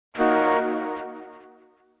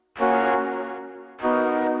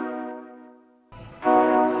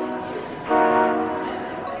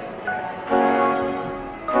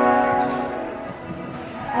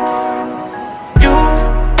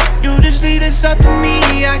this up to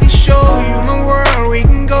me, I can show you my world. We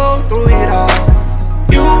can go through it all.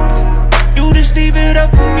 You just leave it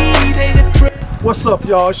up to me. Take a trip. What's up,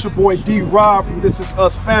 y'all? It's your boy D-Rob from This Is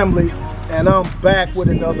Us Family, and I'm back with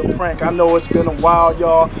another prank. I know it's been a while,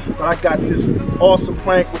 y'all, but I got this awesome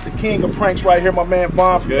prank with the king of pranks right here, my man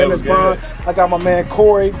Vaughn from Emmett Vaughn. I got my man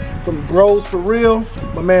Corey from Bros For Real.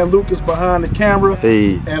 My man Luke is behind the camera.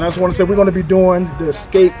 Hey. And I just want to say we're going to be doing the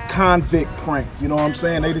escape convict prank. You know what I'm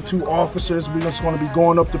saying? They the two officers. We're just going to be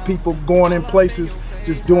going up to people, going in places,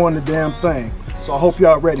 just doing the damn thing. So I hope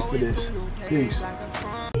y'all ready for this. Peace.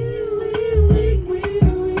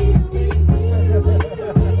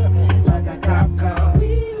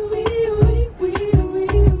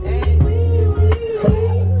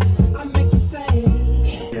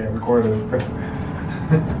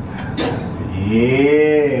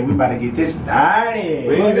 Yeah, we about to get this started.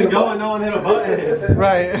 We ain't even going, no one hit a button.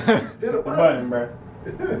 Right. Hit a button, bro.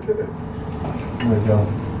 There we go.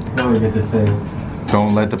 Now we get this thing.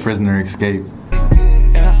 Don't let the prisoner escape.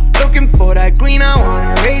 Yeah, looking for that green, I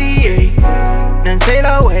wanna radiate, then sail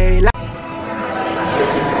away. Like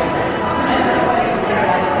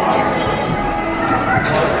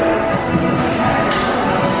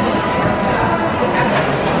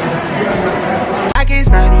it's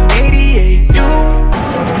 1988.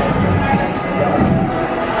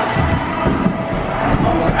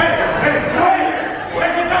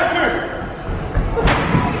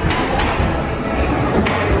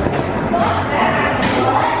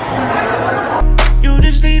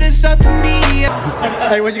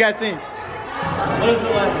 Hey, what you guys think? What is it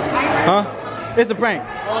like? Huh? It's a prank.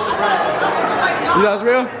 Oh, it's a prank. You thought it's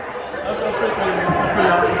real? That's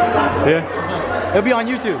pretty awesome. Yeah. It'll be on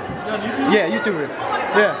YouTube. You on YouTube? Yeah, YouTuber.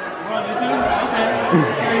 Yeah. We're on YouTube?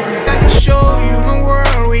 Okay. I can show you my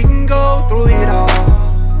world. We can go through it all.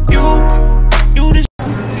 You just.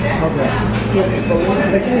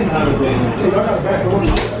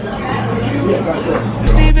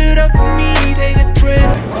 Leave it up to me. Take a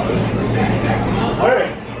trip.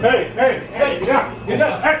 Hey, get down. Hey,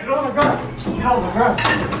 get on the ground. Get on the ground.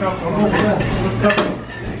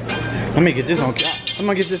 Let me get this on. I'm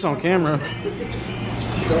gonna get this on camera.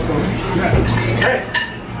 Hey.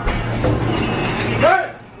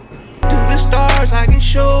 To the stars, I can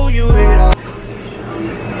show you it all.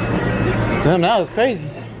 Damn, that was crazy.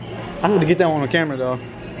 I need to get that one on camera though.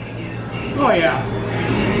 Oh, yeah.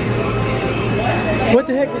 What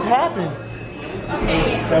the heck just happened? I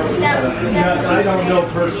don't know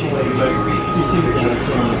personally, but you see the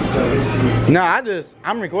camera, so No,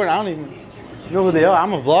 I'm recording. I don't even know who they are.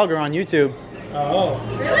 I'm a vlogger on YouTube. Oh.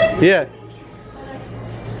 Really? Yeah.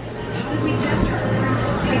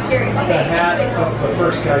 The hat of the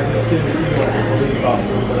first guy just didn't seem like a police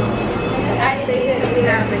officer. I didn't see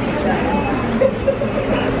that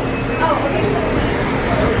Oh, okay.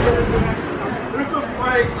 This is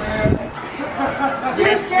great, man.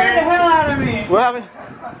 You scared the hell out of me. What happened?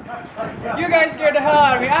 You guys scared the hell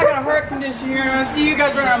out of me. I got a heart condition here, and I see you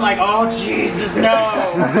guys running. I'm like, oh Jesus, no.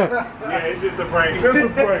 Yeah, it's just a prank. It's a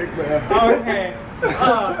prank, man. Okay.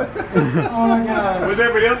 Oh my God. Was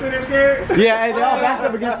everybody else in there scared? Yeah, hey, they all backed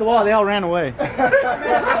up against the wall. They all ran away.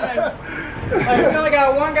 Like, we only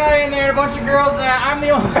got one guy in there, a bunch of girls, and I'm the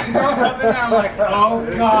only girl up in there. I'm like, oh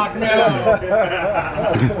God, no.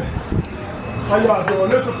 How y'all doing?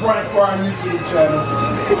 This is a prank for our YouTube channel.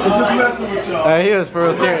 We're just messing with y'all. He was for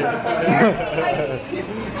real scared.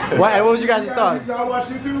 What was you guys' thoughts? Y'all watch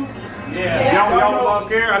YouTube? Yeah. Y'all was all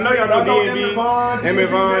scared? I know y'all know D&B, Emmett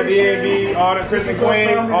Vaughn, D&B, all the Christian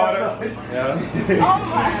Queen, all the...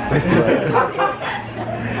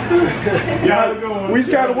 Yeah, we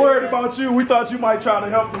just kind of worried about you. We thought you might try to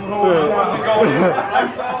help them hold on.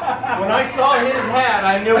 When I saw his hat,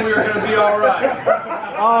 I knew we were going to be all right.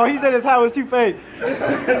 Oh, he said his hat was too fake. All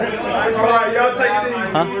right, y'all take it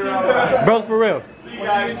easy. Huh? Bros For Real. See you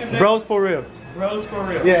guys. Bros For Real. Bros For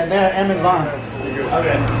Real. Yeah, they're Emmett Vaughn. Okay. All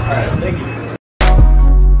right. Thank you.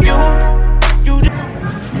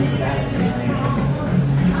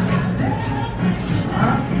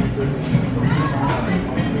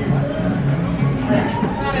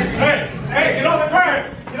 Hey, get on the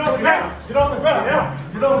ground. Get on the ground. Get on the ground. Yeah.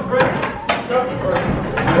 Get on the ground. Get on the ground.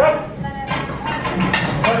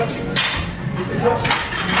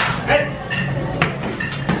 Hey.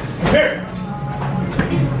 Here.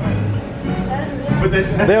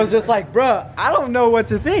 They was just like, bruh, I don't know what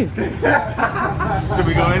to think. Should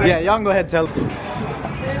we go in there? Yeah, y'all can go ahead and tell.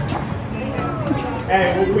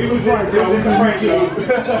 Hey, we was right. It was a prank, y'all.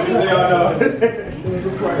 Just so y'all know. It was a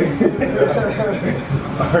prank.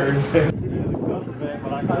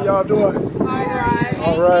 How y'all doing? All right.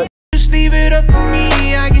 All right. Just leave it up to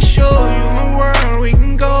me, I can show you my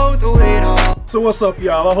So what's up,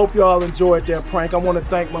 y'all? I hope y'all enjoyed that prank. I want to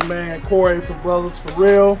thank my man Corey from Brothers For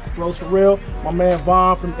Real, my man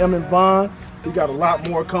Vaughn from M and Vaughn. We got a lot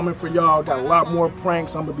more coming for y'all. Got a lot more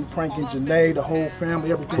pranks. I'm gonna be pranking Janae, the whole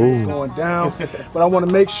family, everything is going down. But I want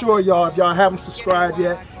to make sure y'all, if y'all haven't subscribed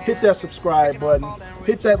yet, hit that subscribe button,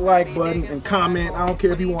 hit that like button, and comment. I don't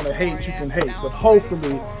care if you want to hate, you can hate. But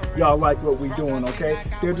hopefully y'all like what we're doing, okay?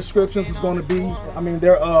 Their descriptions is going to be,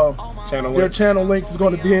 their channel links is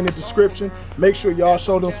going to be in the description. Make sure y'all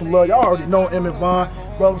show them some love. Y'all already know M and Vaughn,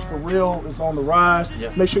 Brothers For Real is on the rise.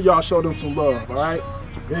 Make sure y'all show them some love, all right?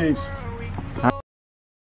 Peace.